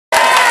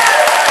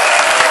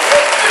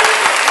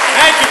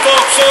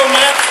folks so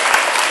much.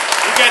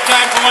 We've got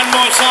time for one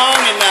more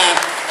song, and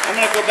I'm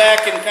going to go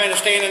back and kind of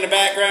stand in the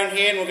background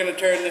here, and we're going to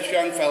turn this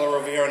young fella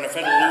over here on the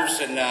fiddle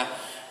loose and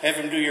have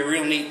him do your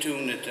real neat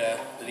tune that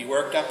he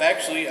worked up,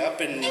 actually,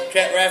 up in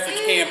Chet Rafford's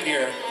camp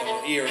here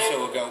a year or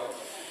so ago.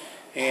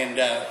 And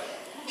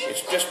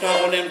it's just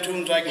not one of them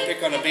tunes I can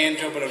pick on a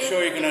banjo, but I'm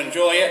sure you're going to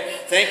enjoy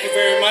it. Thank you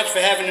very much for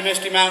having the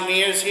Misty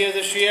Mountaineers here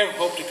this year.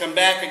 Hope to come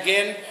back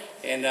again,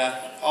 and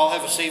all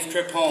have a safe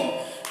trip home.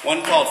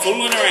 One called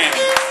Fooling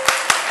Around.